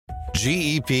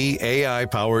GEP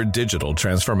AI-powered digital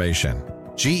transformation.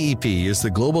 GEP is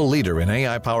the global leader in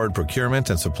AI-powered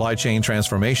procurement and supply chain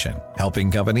transformation,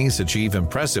 helping companies achieve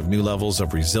impressive new levels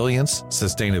of resilience,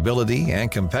 sustainability,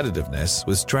 and competitiveness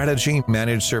with strategy,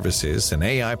 managed services, and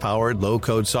AI-powered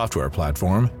low-code software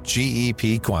platform,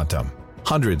 GEP Quantum.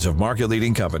 Hundreds of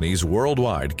market-leading companies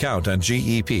worldwide count on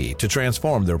GEP to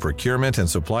transform their procurement and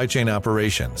supply chain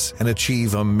operations and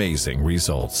achieve amazing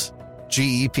results.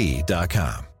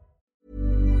 GEP.com.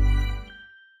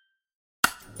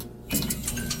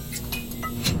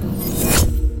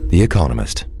 The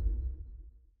Economist.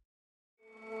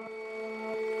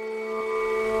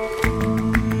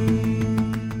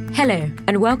 Hello,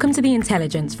 and welcome to The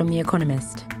Intelligence from The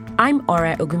Economist. I'm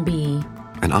Ora Ogunbiyi.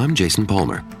 And I'm Jason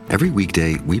Palmer. Every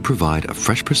weekday, we provide a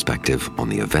fresh perspective on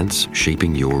the events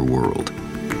shaping your world.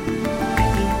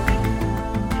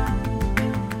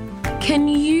 Can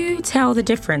you tell the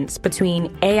difference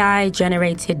between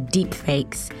AI-generated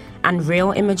deepfakes and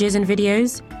real images and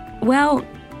videos? Well,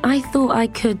 I thought I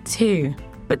could too,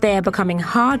 but they are becoming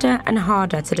harder and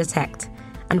harder to detect,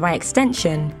 and by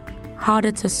extension,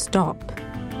 harder to stop.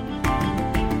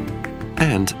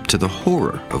 And to the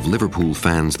horror of Liverpool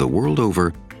fans the world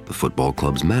over, the football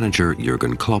club's manager,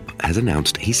 Jurgen Klopp, has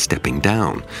announced he's stepping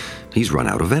down. He's run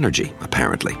out of energy,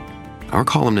 apparently. Our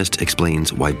columnist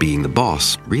explains why being the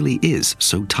boss really is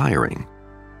so tiring.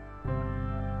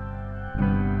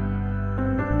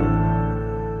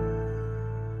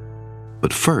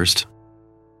 But first,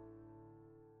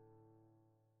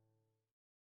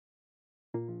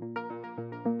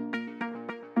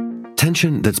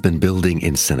 tension that's been building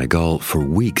in Senegal for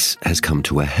weeks has come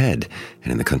to a head,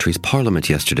 and in the country's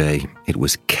parliament yesterday, it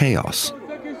was chaos.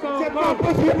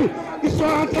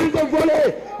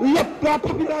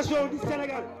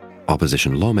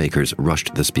 Opposition lawmakers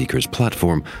rushed the speaker's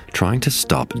platform, trying to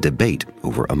stop debate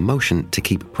over a motion to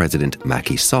keep President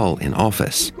Macky Sall in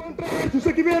office.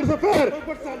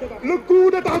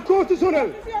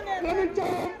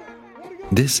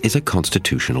 This is a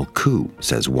constitutional coup,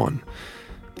 says one.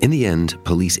 In the end,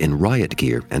 police in riot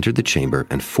gear entered the chamber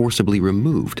and forcibly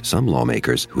removed some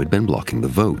lawmakers who had been blocking the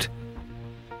vote.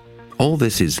 All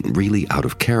this is really out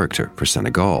of character for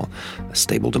Senegal, a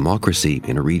stable democracy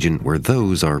in a region where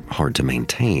those are hard to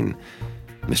maintain.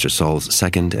 Mr. Sall's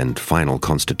second and final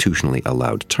constitutionally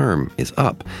allowed term is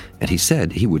up, and he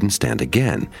said he wouldn't stand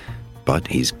again. But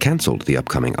he's cancelled the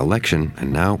upcoming election,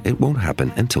 and now it won't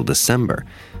happen until December.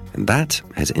 And that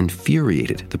has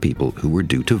infuriated the people who were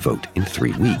due to vote in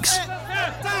 3 weeks.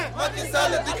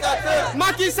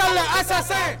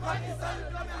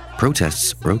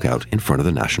 Protests broke out in front of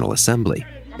the National Assembly.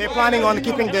 They're planning on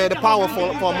keeping the power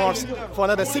for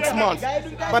another 6 months.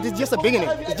 But it's just a beginning.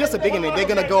 It's just a beginning. They're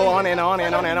going to go on and on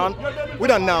and on and on. We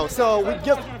don't know. So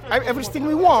everything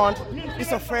we want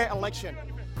is a fair election.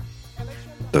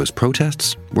 Those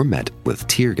protests were met with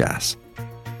tear gas.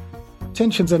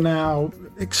 Tensions are now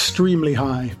extremely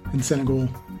high in Senegal.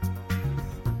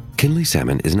 Kinley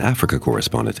Salmon is an Africa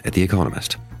correspondent at The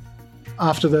Economist.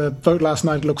 After the vote last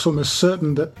night, it looks almost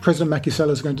certain that President Macky Sall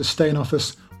is going to stay in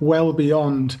office well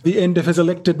beyond the end of his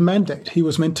elected mandate. He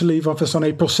was meant to leave office on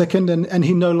April 2nd, and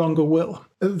he no longer will.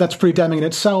 That's pretty damning in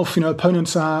itself.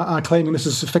 Opponents are claiming this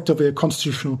is effectively a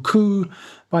constitutional coup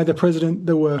by the president.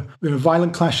 There were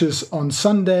violent clashes on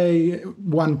Sunday.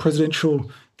 One presidential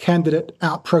candidate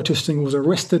out protesting was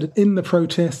arrested in the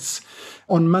protests.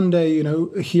 On Monday,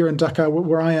 here in Dakar,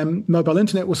 where I am, mobile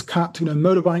internet was cut.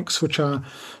 Motorbikes, which are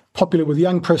popular with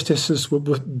young protesters, were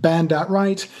banned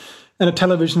outright. And a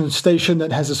television station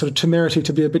that has a sort of temerity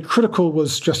to be a bit critical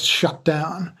was just shut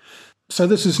down. So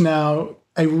this is now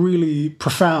a really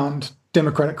profound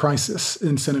democratic crisis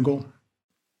in Senegal.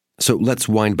 So let's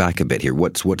wind back a bit here.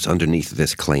 What's underneath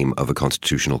this claim of a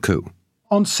constitutional coup?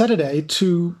 On Saturday,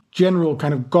 to general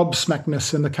kind of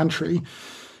gobsmackness in the country,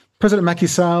 President Macky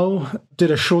Sall did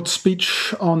a short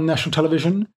speech on national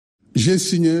television. J'ai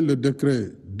signé le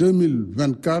décret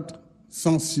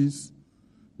 2024-106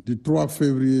 du 3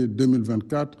 février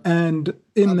 2024. And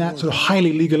in that sort of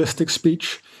highly legalistic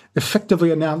speech,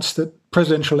 effectively announced that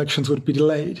presidential elections would be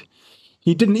delayed.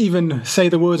 He didn't even say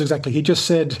the words exactly. He just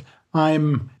said,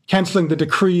 I'm cancelling the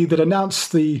decree that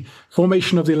announced the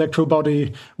formation of the electoral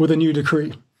body with a new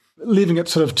decree, leaving it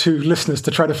sort of to listeners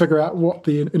to try to figure out what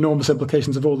the enormous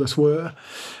implications of all this were.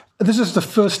 This is the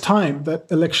first time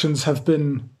that elections have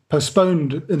been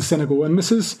postponed in Senegal, and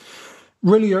this is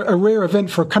really a rare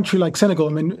event for a country like Senegal.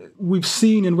 I mean, we've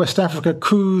seen in West Africa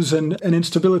coups and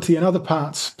instability in other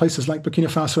parts, places like Burkina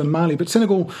Faso and Mali, but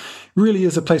Senegal really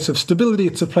is a place of stability.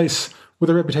 It's a place with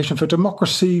a reputation for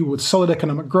democracy, with solid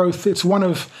economic growth. It's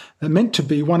meant to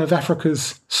be one of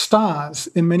Africa's stars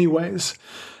in many ways.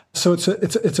 So it's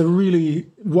a really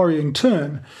worrying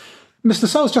turn. Mr.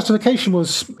 Sall's justification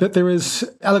was that there is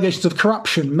allegations of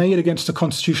corruption made against the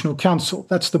Constitutional Council.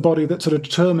 That's the body that sort of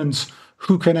determines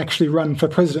who can actually run for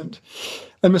president.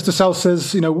 And Mr. Sall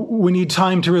says, we need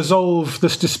time to resolve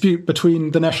this dispute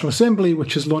between the National Assembly,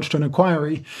 which has launched an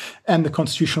inquiry, and the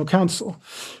Constitutional Council.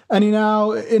 And he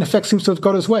now, in effect, seems to have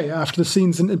got his way. After the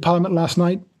scenes in Parliament last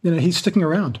night, he's sticking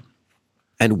around.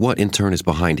 And what, in turn, is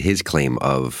behind his claim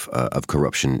of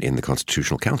corruption in the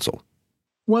Constitutional Council?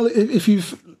 Well, if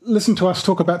you've listened to us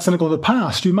talk about Senegal in the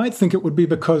past, you might think it would be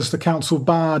because the council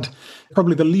barred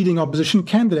probably the leading opposition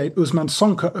candidate, Ousmane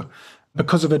Sonko,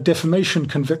 because of a defamation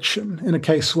conviction in a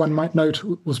case one might note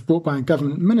was brought by a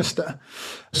government minister.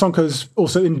 Sonko's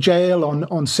also in jail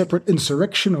on separate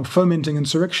insurrection or fomenting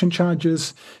insurrection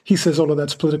charges. He says all of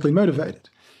that's politically motivated.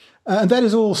 And that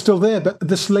is all still there, but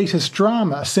this latest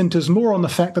drama centres more on the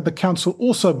fact that the council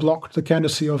also blocked the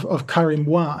candidacy of Karim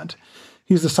Wade.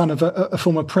 He's the son of a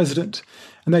former president,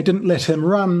 and they didn't let him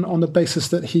run on the basis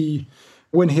that he,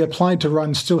 when he applied to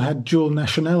run, still had dual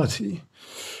nationality.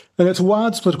 And it's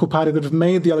Wade's political party that have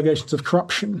made the allegations of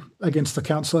corruption against the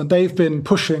council, and they've been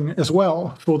pushing as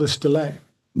well for this delay.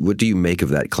 What do you make of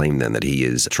that claim, then, that he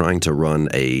is trying to run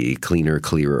a cleaner,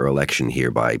 clearer election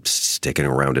here by sticking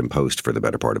around in post for the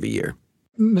better part of a year?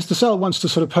 Mr. Sall wants to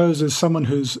sort of pose as someone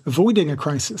who's avoiding a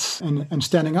crisis and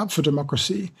standing up for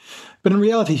democracy. But in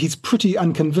reality, he's pretty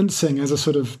unconvincing as a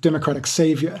sort of democratic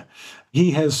saviour.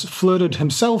 He has flirted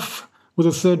himself with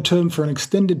a third term for an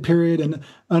extended period and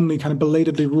only kind of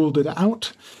belatedly ruled it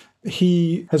out.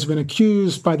 He has been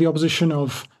accused by the opposition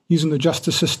of using the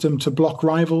justice system to block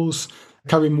rivals.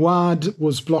 Karim Wade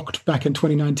was blocked back in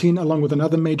 2019, along with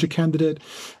another major candidate.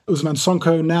 Ousmane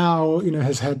Sonko now,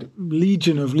 has had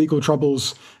legion of legal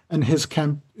troubles, and his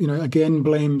camp, again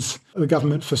blames the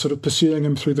government for sort of pursuing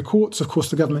him through the courts. Of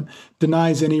course, the government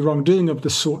denies any wrongdoing of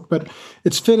this sort, but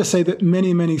it's fair to say that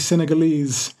many, many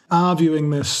Senegalese are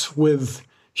viewing this with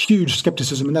huge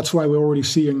skepticism, and that's why we're already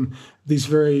seeing these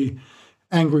very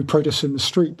angry protests in the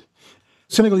street.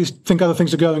 Senegalese think other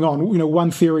things are going on.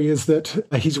 One theory is that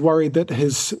he's worried that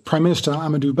his Prime Minister,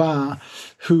 Amadou Ba,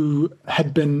 who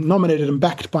had been nominated and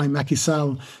backed by Macky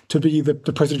Sall to be the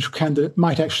presidential candidate,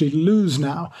 might actually lose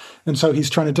now. And so he's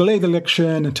trying to delay the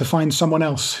election and to find someone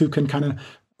else who can kind of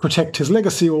protect his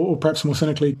legacy or perhaps more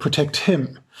cynically, protect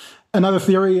him. Another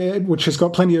theory, which has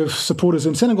got plenty of supporters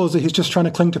in Senegal, is that he's just trying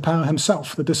to cling to power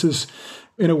himself, that this is,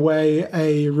 in a way,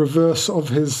 a reverse of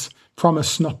his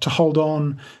promise not to hold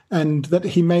on, and that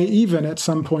he may even at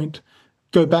some point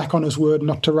go back on his word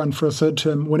not to run for a third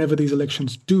term whenever these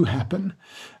elections do happen.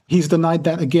 He's denied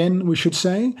that again, we should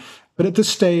say. But at this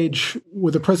stage,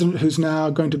 with a president who's now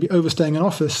going to be overstaying in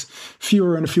office,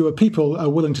 fewer and fewer people are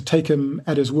willing to take him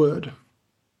at his word.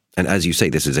 And as you say,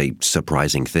 this is a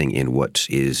surprising thing in what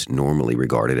is normally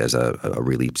regarded as a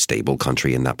really stable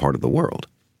country in that part of the world.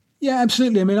 Yeah,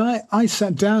 absolutely. I mean, I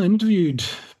sat down and interviewed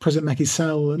President Macky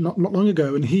Sall not long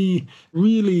ago, and he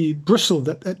really bristled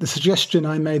at the suggestion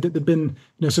I made that there'd been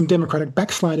some democratic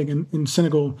backsliding in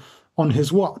Senegal on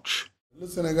his watch. He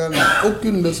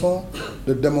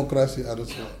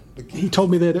told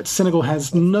me there that Senegal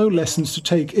has no lessons to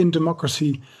take in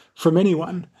democracy from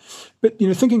anyone. But,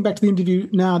 thinking back to the interview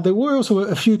now, there were also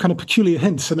a few kind of peculiar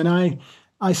hints. I mean,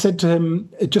 I said to him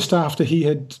just after he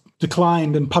had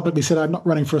declined and publicly said, I'm not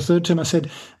running for a third term, I said,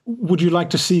 would you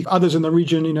like to see others in the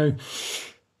region,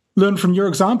 learn from your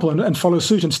example and follow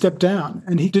suit and step down?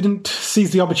 And he didn't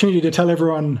seize the opportunity to tell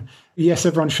everyone, yes,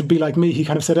 everyone should be like me. He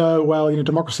kind of said, oh, well,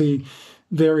 democracy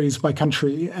varies by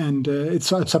country and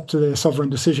it's up to their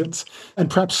sovereign decisions. And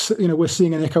perhaps, we're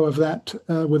seeing an echo of that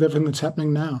with everything that's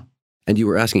happening now. And you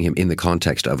were asking him in the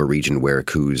context of a region where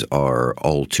coups are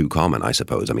all too common, I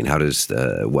suppose. I mean, how does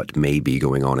what may be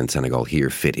going on in Senegal here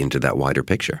fit into that wider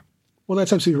picture? Well,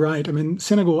 that's absolutely right. I mean,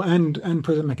 Senegal and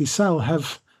President Macky Sall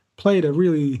have played a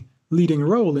really leading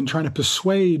role in trying to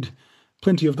persuade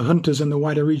plenty of the juntas in the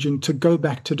wider region to go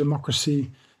back to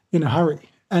democracy in a hurry.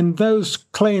 And those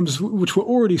claims, which were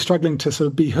already struggling to sort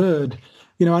of be heard,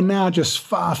 are now just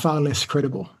far, far less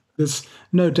credible. There's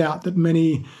no doubt that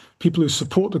many people who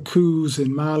support the coups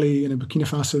in Mali and in Burkina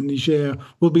Faso and Niger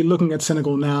will be looking at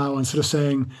Senegal now and sort of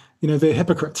saying, they're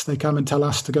hypocrites. They come and tell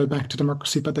us to go back to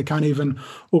democracy, but they can't even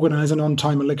organize an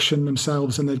on-time election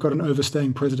themselves, and they've got an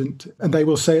overstaying president. And they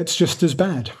will say it's just as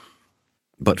bad.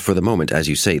 But for the moment, as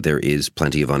you say, there is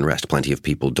plenty of unrest. Plenty of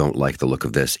people don't like the look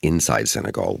of this inside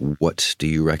Senegal. What do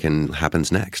you reckon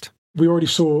happens next? We already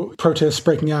saw protests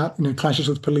breaking out, clashes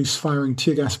with police firing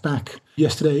tear gas back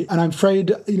yesterday. And I'm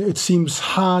afraid, it seems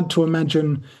hard to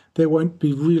imagine there won't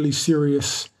be really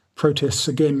serious protests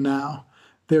again now.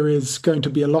 There is going to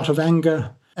be a lot of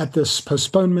anger at this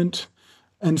postponement.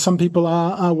 And some people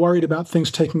are worried about things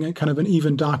taking a kind of an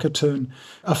even darker turn.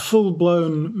 A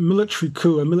full-blown military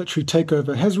coup, a military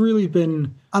takeover, has really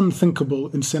been unthinkable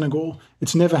in Senegal.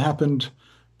 It's never happened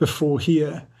before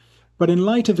here. But in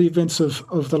light of the events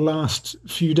of the last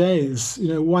few days,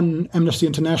 one Amnesty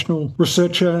International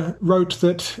researcher wrote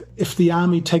that if the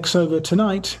army takes over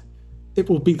tonight, it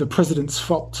will be the president's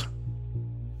fault.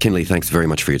 Kinley, thanks very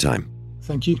much for your time.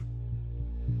 Thank you.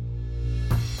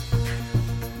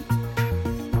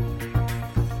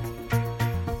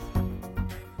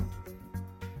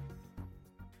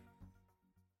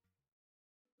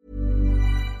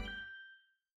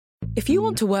 If you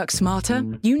want to work smarter,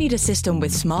 you need a system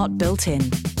with smart built-in.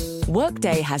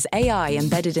 Workday has AI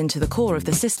embedded into the core of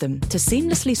the system to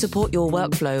seamlessly support your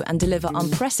workflow and deliver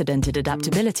unprecedented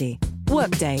adaptability.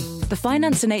 Workday, the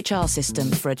finance and HR system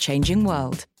for a changing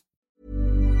world.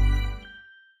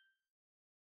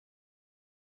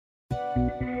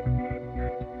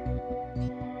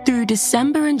 Through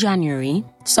December and January,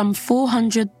 some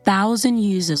 400,000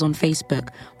 users on Facebook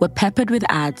were peppered with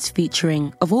ads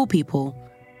featuring, of all people,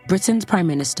 Britain's Prime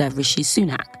Minister Rishi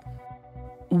Sunak.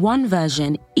 One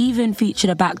version even featured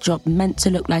a backdrop meant to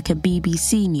look like a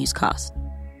BBC newscast.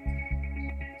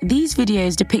 These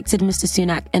videos depicted Mr.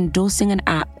 Sunak endorsing an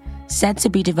app said to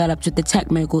be developed with the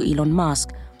tech mogul Elon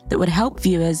Musk that would help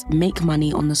viewers make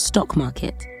money on the stock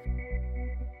market.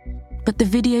 But the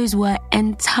videos were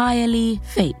entirely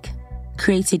fake,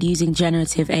 created using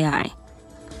generative AI.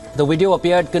 The video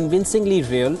appeared convincingly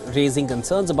real, raising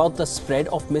concerns about the spread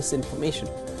of misinformation.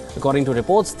 According to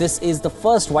reports, this is the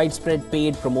first widespread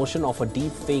paid promotion of a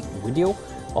deepfake video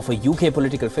of a UK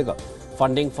political figure.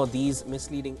 Funding for these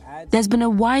misleading ads... There's been a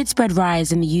widespread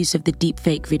rise in the use of the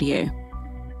deepfake video.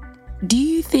 Do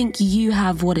you think you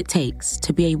have what it takes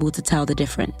to be able to tell the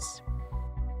difference?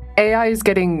 AI is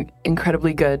getting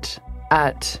incredibly good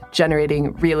at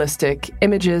generating realistic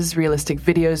images, realistic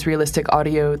videos, realistic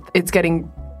audio. It's getting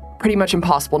pretty much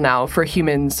impossible now for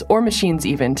humans, or machines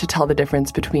even, to tell the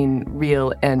difference between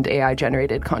real and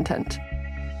AI-generated content.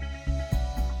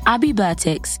 Abby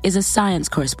Bertix is a science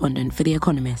correspondent for The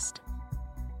Economist.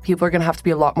 People are going to have to be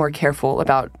a lot more careful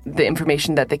about the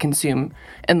information that they consume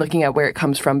and looking at where it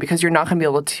comes from, because you're not going to be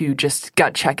able to just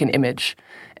gut check an image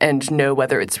and know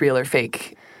whether it's real or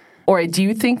fake. Or do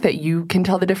you think that you can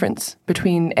tell the difference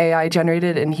between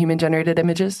AI-generated and human-generated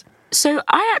images? So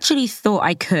I actually thought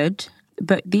I could.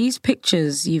 But these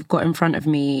pictures you've got in front of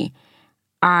me,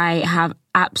 I have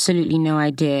absolutely no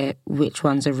idea which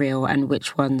ones are real and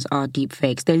which ones are deep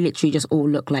fakes. They literally just all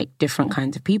look like different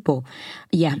kinds of people.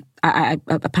 Yeah, I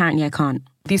apparently I can't.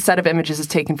 These set of images is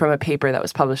taken from a paper that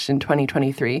was published in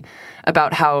 2023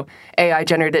 about how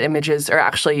AI-generated images are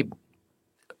actually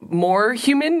more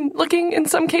human-looking in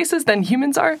some cases than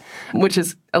humans are, which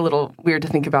is a little weird to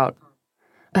think about.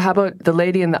 How about the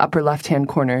lady in the upper left-hand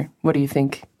corner? What do you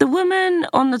think? The woman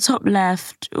on the top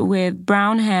left with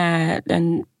brown hair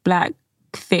and black,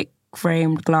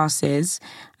 thick-framed glasses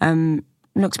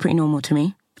looks pretty normal to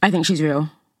me. I think she's real.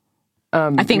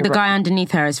 I think the guy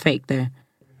underneath her is fake, though.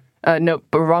 No,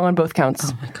 but we're wrong on both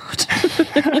counts. Oh, my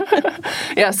God.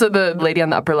 Yeah, so the lady on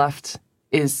the upper left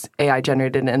is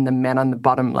AI-generated, and the man on the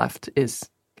bottom left is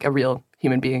a real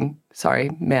human being. Sorry,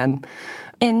 man.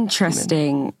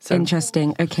 Interesting.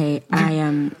 Okay,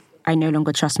 I no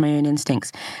longer trust my own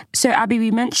instincts. So, Abby,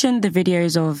 we mentioned the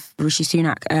videos of Rishi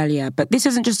Sunak earlier, but this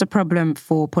isn't just a problem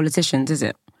for politicians, is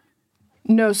it?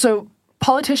 No, so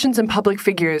politicians and public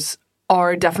figures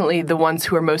are definitely the ones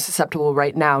who are most susceptible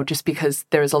right now, just because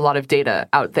there's a lot of data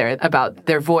out there about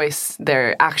their voice,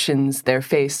 their actions, their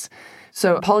face.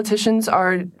 So politicians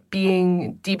are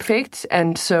being deepfaked,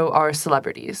 and so are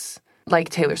celebrities, like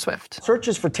Taylor Swift.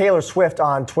 Searches for Taylor Swift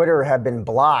on Twitter have been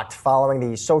blocked following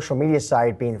the social media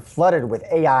site being flooded with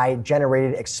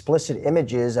AI-generated explicit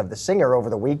images of the singer over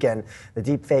the weekend. The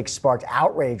deepfake sparked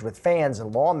outrage with fans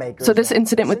and lawmakers. So this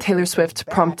incident with Taylor Swift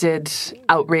prompted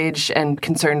outrage and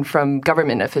concern from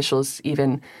government officials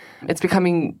even. It's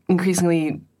becoming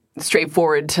increasingly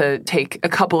straightforward to take a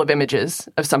couple of images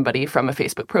of somebody from a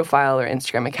Facebook profile or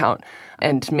Instagram account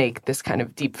and make this kind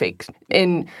of deepfake.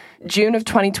 In June of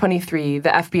 2023, the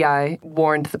FBI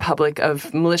warned the public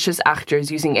of malicious actors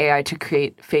using AI to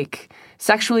create fake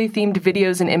sexually themed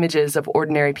videos and images of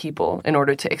ordinary people in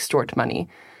order to extort money.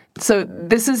 So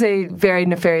this is a very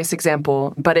nefarious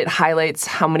example, but it highlights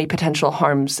how many potential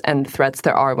harms and threats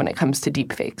there are when it comes to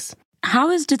deepfakes. how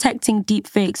is detecting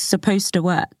deepfakes supposed to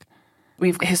work?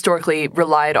 We've historically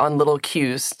relied on little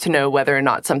cues to know whether or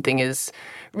not something is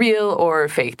real or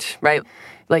faked, right?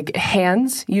 Like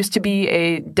hands used to be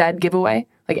a dead giveaway.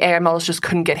 Like AI models just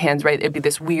couldn't get hands right. It'd be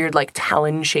this weird like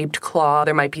talon-shaped claw.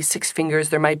 There might be 6 fingers.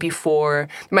 There might be 4.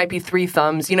 There might be 3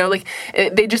 thumbs.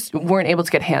 They just weren't able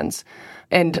to get hands.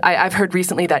 And I've heard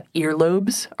recently that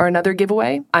earlobes are another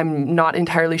giveaway. I'm not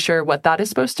entirely sure what that is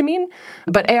supposed to mean.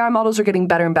 But AI models are getting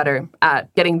better and better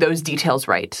at getting those details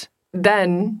right.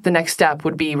 Then the next step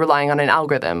would be relying on an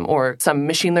algorithm or some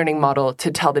machine learning model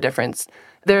to tell the difference.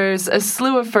 There's a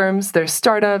slew of firms, there's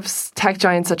startups, tech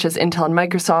giants such as Intel and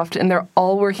Microsoft, and they're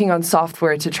all working on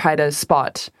software to try to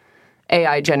spot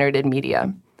AI-generated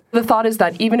media. The thought is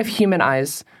that even if human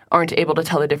eyes aren't able to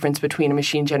tell the difference between a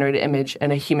machine-generated image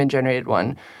and a human-generated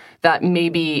one, that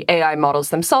maybe AI models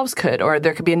themselves could, or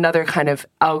there could be another kind of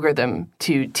algorithm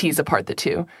to tease apart the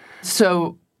two.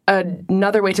 So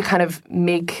another way to kind of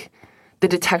make the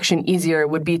detection easier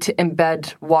would be to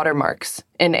embed watermarks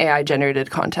in AI-generated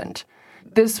content.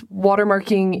 This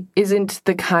watermarking isn't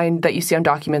the kind that you see on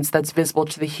documents that's visible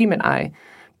to the human eye,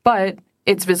 but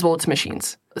it's visible to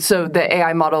machines. So the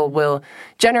AI model will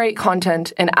generate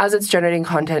content, and as it's generating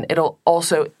content, it'll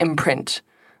also imprint,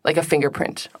 like a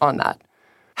fingerprint on that.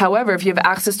 However, if you have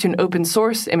access to an open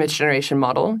source image generation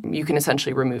model, you can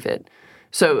essentially remove it.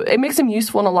 So it makes them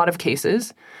useful in a lot of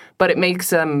cases, but it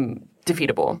makes them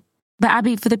defeatable. But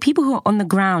Abby, for the people who are on the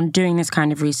ground doing this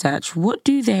kind of research, what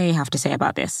do they have to say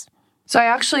about this? So I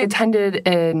actually attended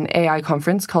an AI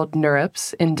conference called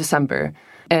NeurIPS in December,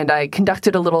 and I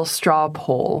conducted a little straw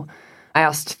poll. I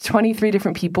asked 23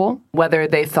 different people whether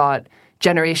they thought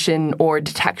generation or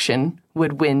detection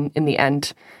would win in the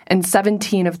end, and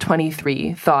 17 of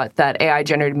 23 thought that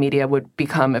AI-generated media would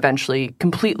become eventually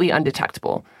completely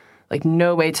undetectable, like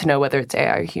no way to know whether it's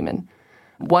AI or human.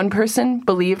 One person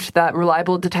believed that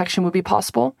reliable detection would be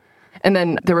possible, and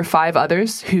then there were 5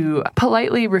 others who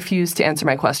politely refused to answer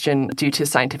my question due to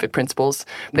scientific principles.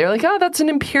 They're like, oh, that's an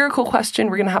empirical question.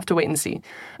 We're going to have to wait and see,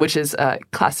 which is a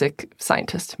classic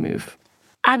scientist move.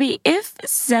 Abby, if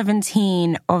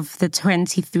 17 of the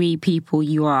 23 people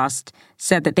you asked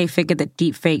said that they figured that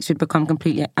deepfakes would become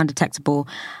completely undetectable,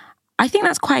 I think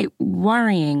that's quite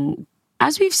worrying.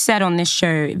 As we've said on this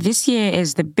show, this year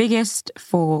is the biggest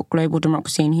for global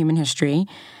democracy in human history.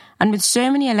 And with so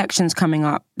many elections coming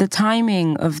up, the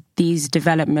timing of these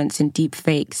developments in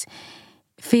deepfakes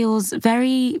feels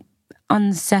very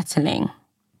unsettling.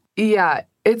 Yeah,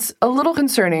 it's a little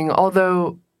concerning,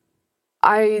 although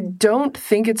I don't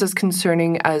think it's as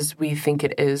concerning as we think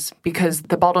it is, because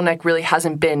the bottleneck really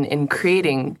hasn't been in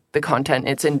creating the content,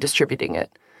 it's in distributing it.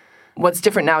 What's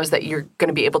different now is that you're going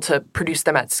to be able to produce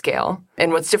them at scale.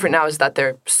 And what's different now is that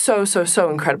they're so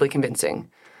incredibly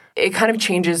convincing. It kind of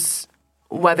changes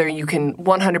whether you can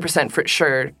 100% for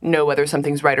sure know whether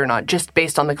something's right or not, just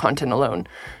based on the content alone.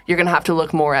 You're going to have to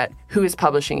look more at who is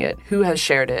publishing it, who has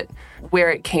shared it, where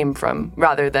it came from,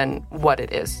 rather than what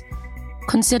it is.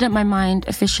 Consider my mind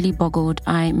officially boggled.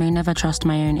 I may never trust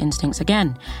my own instincts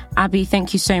again. Abby,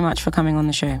 thank you so much for coming on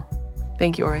the show.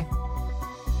 Thank you, Ori.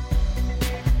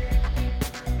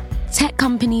 Tech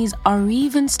companies are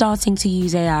even starting to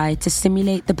use AI to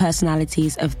simulate the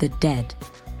personalities of the dead.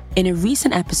 In a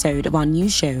recent episode of our new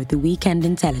show, The Weekend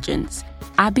Intelligence,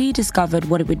 Abby discovered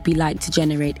what it would be like to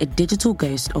generate a digital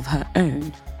ghost of her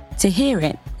own. To hear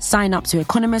it, sign up to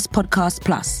Economist Podcast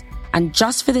Plus. And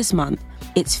just for this month,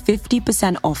 it's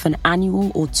 50% off an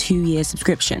annual or 2-year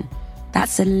subscription.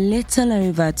 That's a little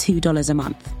over $2 a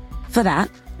month. For that,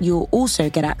 you'll also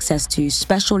get access to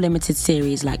special limited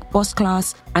series like Boss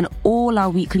Class and all our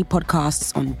weekly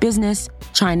podcasts on business,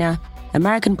 China,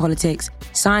 American politics,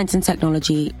 science and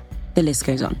technology, the list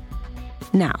goes on.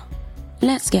 Now,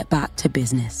 let's get back to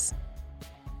business.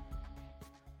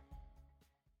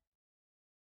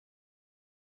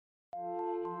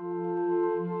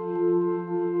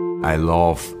 I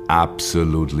love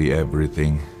absolutely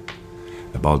everything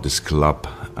about this club.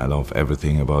 I love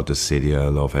everything about the city. I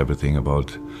love everything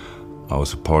about our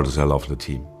supporters. I love the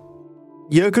team.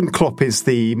 Jurgen Klopp is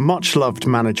the much-loved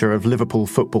manager of Liverpool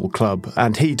Football Club,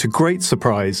 and he, to great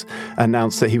surprise,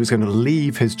 announced that he was going to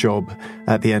leave his job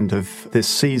at the end of this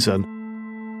season.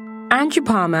 Andrew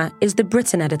Palmer is the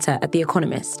Britain editor at The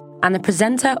Economist and the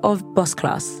presenter of Boss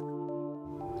Class.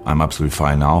 I'm absolutely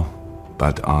fine now,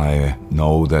 but I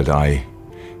know that I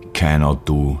cannot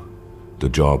do the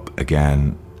job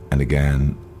again and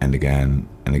again and again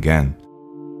and again.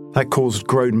 That caused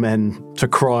grown men to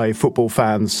cry, football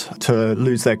fans to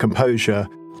lose their composure.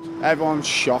 Everyone's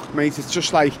shocked, mate. It's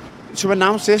just like, to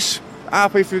announce this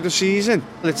halfway through the season,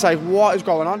 it's like, what is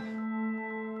going on?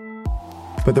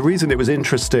 But the reason it was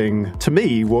interesting to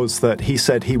me was that he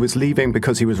said he was leaving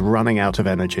because he was running out of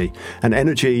energy. And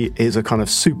energy is a kind of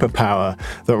superpower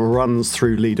that runs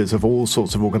through leaders of all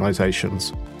sorts of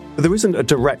organizations. There isn't a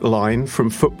direct line from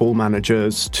football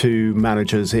managers to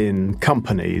managers in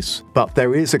companies, but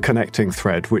there is a connecting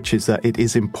thread, which is that it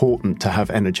is important to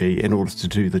have energy in order to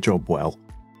do the job well.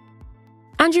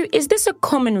 Andrew, is this a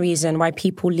common reason why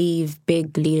people leave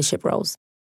big leadership roles?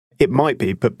 It might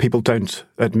be, but people don't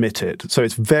admit it. So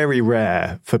it's very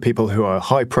rare for people who are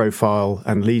high profile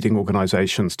and leading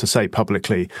organisations to say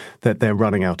publicly that they're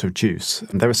running out of juice.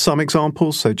 And there are some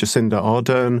examples. So Jacinda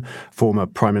Ardern, former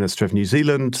Prime Minister of New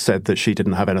Zealand, said that she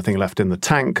didn't have anything left in the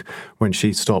tank when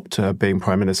she stopped being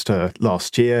Prime Minister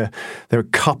last year. There are a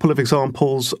couple of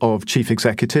examples of chief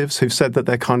executives who've said that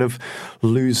they're kind of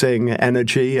losing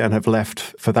energy and have left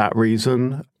for that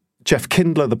reason. Jeff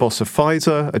Kindler, the boss of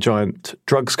Pfizer, a giant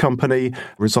drugs company,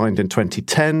 resigned in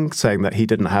 2010, saying that he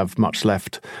didn't have much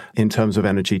left in terms of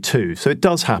energy too. So it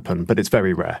does happen, but it's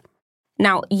very rare.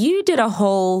 Now, you did a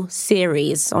whole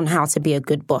series on how to be a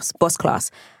good boss class.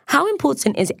 How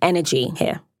important is energy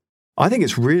here? I think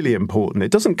it's really important.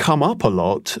 It doesn't come up a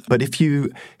lot, but if you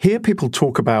hear people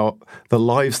talk about the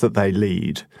lives that they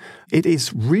lead, it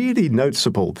is really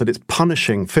noticeable that it's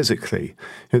punishing physically.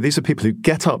 These are people who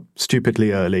get up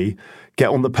stupidly early, get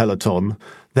on the peloton,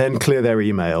 then clear their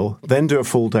email, then do a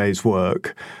full day's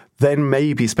work, then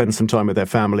maybe spend some time with their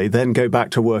family, then go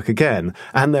back to work again,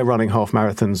 and they're running half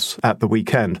marathons at the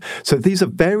weekend. So these are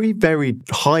very, very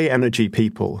high energy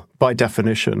people by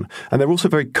definition, and they're also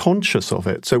very conscious of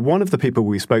it. So one of the people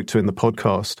we spoke to in the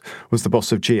podcast was the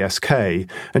boss of GSK,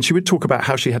 and she would talk about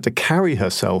how she had to carry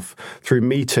herself through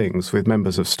meetings with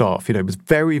members of staff. Was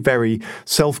very, very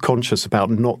self-conscious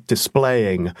about not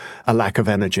displaying a lack of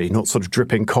energy, not sort of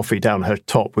dripping coffee down her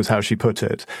top was how she put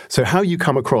it. So how you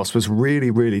come across was really,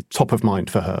 really top of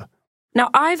mind for her. Now,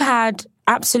 I've had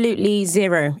absolutely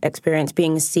zero experience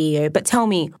being a CEO, but tell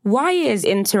me, why is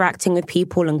interacting with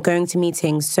people and going to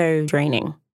meetings so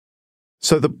draining?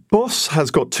 So the boss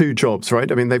has got two jobs,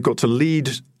 right? I mean, they've got to lead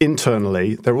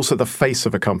internally. They're also the face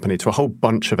of a company to a whole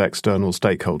bunch of external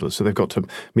stakeholders. So they've got to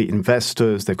meet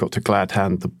investors. They've got to glad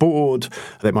hand the board.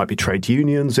 There might be trade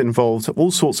unions involved,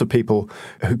 all sorts of people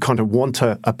who kind of want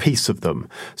a piece of them.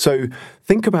 So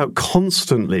think about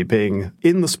constantly being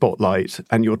in the spotlight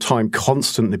and your time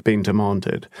constantly being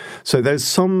demanded. So there's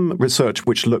some research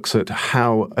which looks at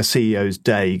how a CEO's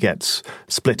day gets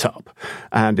split up.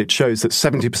 And it shows that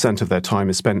 70% of their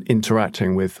time is spent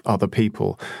interacting with other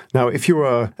people. Now, if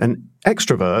you're an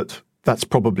extrovert, that's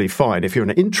probably fine. If you're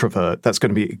an introvert, that's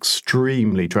going to be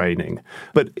extremely draining.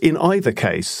 But in either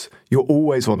case, you're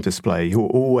always on display. You're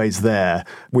always there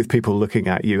with people looking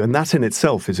at you. And that in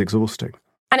itself is exhausting.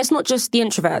 And it's not just the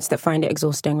introverts that find it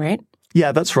exhausting, right?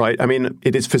 Yeah, that's right. I mean,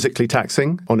 it is physically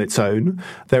taxing on its own.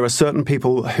 There are certain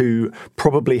people who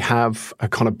probably have a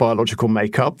kind of biological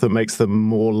makeup that makes them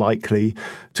more likely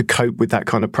to cope with that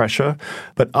kind of pressure.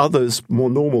 But others, more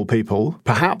normal people,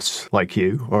 perhaps like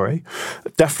you, Ori,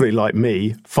 definitely like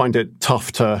me, find it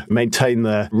tough to maintain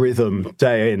their rhythm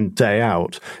day in, day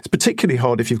out. It's particularly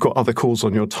hard if you've got other calls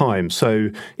on your time. So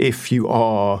if you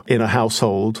are in a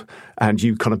household and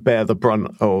you kind of bear the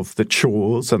brunt of the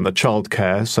chores and the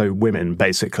childcare, so women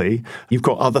basically, you've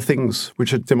got other things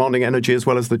which are demanding energy as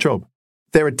well as the job.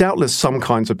 There are doubtless some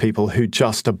kinds of people who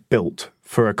just are built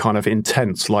for a kind of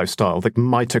intense lifestyle, the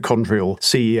mitochondrial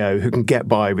CEO who can get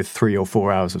by with 3 or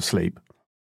 4 hours of sleep.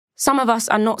 Some of us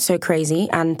are not so crazy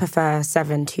and prefer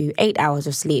 7 to 8 hours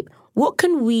of sleep. What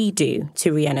can we do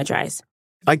to re-energize?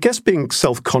 I guess being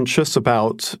self-conscious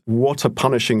about what a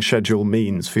punishing schedule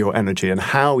means for your energy and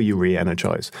how you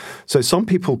re-energize. So some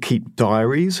people keep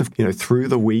diaries of, through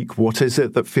the week, what is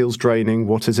it that feels draining?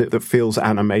 What is it that feels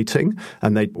animating?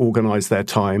 And they organize their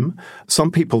time. Some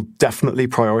people definitely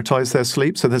prioritize their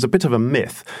sleep. So there's a bit of a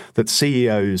myth that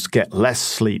CEOs get less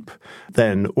sleep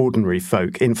than ordinary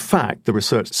folk. In fact, the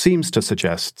research seems to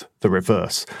suggest the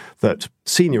reverse, that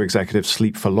senior executives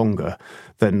sleep for longer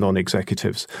than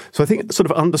non-executives. So I think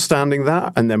sort of understanding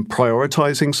that and then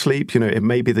prioritizing sleep, it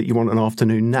may be that you want an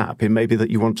afternoon nap. It may be that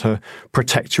you want to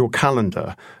protect your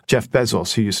calendar. Jeff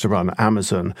Bezos, who used to run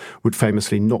Amazon, would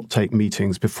famously not take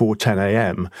meetings before 10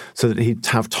 a.m. so that he'd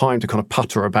have time to kind of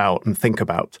putter about and think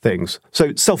about things.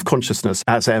 So self-consciousness,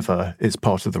 as ever, is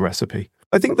part of the recipe.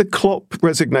 I think the Klopp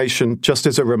resignation just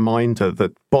is a reminder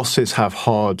that bosses have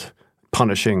hard,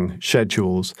 punishing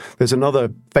schedules. There's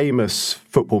another famous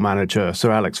football manager, Sir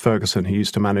Alex Ferguson, who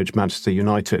used to manage Manchester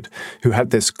United, who had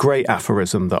this great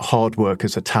aphorism that hard work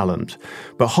is a talent.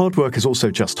 But hard work is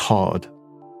also just hard.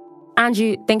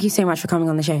 Andrew, thank you so much for coming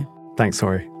on the show. Thanks,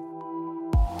 Ori.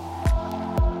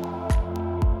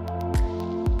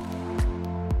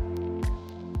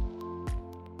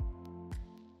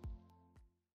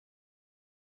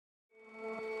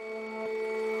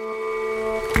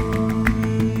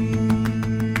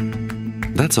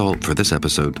 That's all for this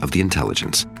episode of The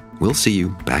Intelligence. We'll see you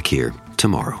back here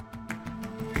tomorrow.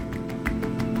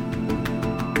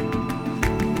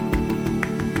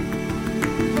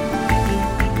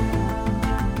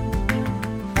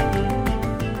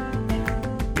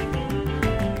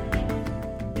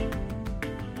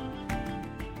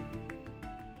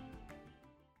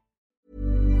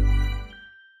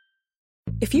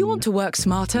 If you want to work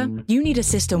smarter, you need a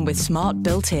system with smart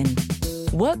built-in.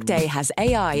 Workday has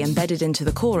AI embedded into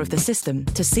the core of the system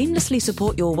to seamlessly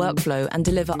support your workflow and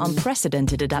deliver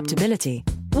unprecedented adaptability.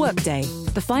 Workday,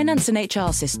 the finance and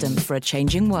HR system for a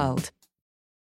changing world.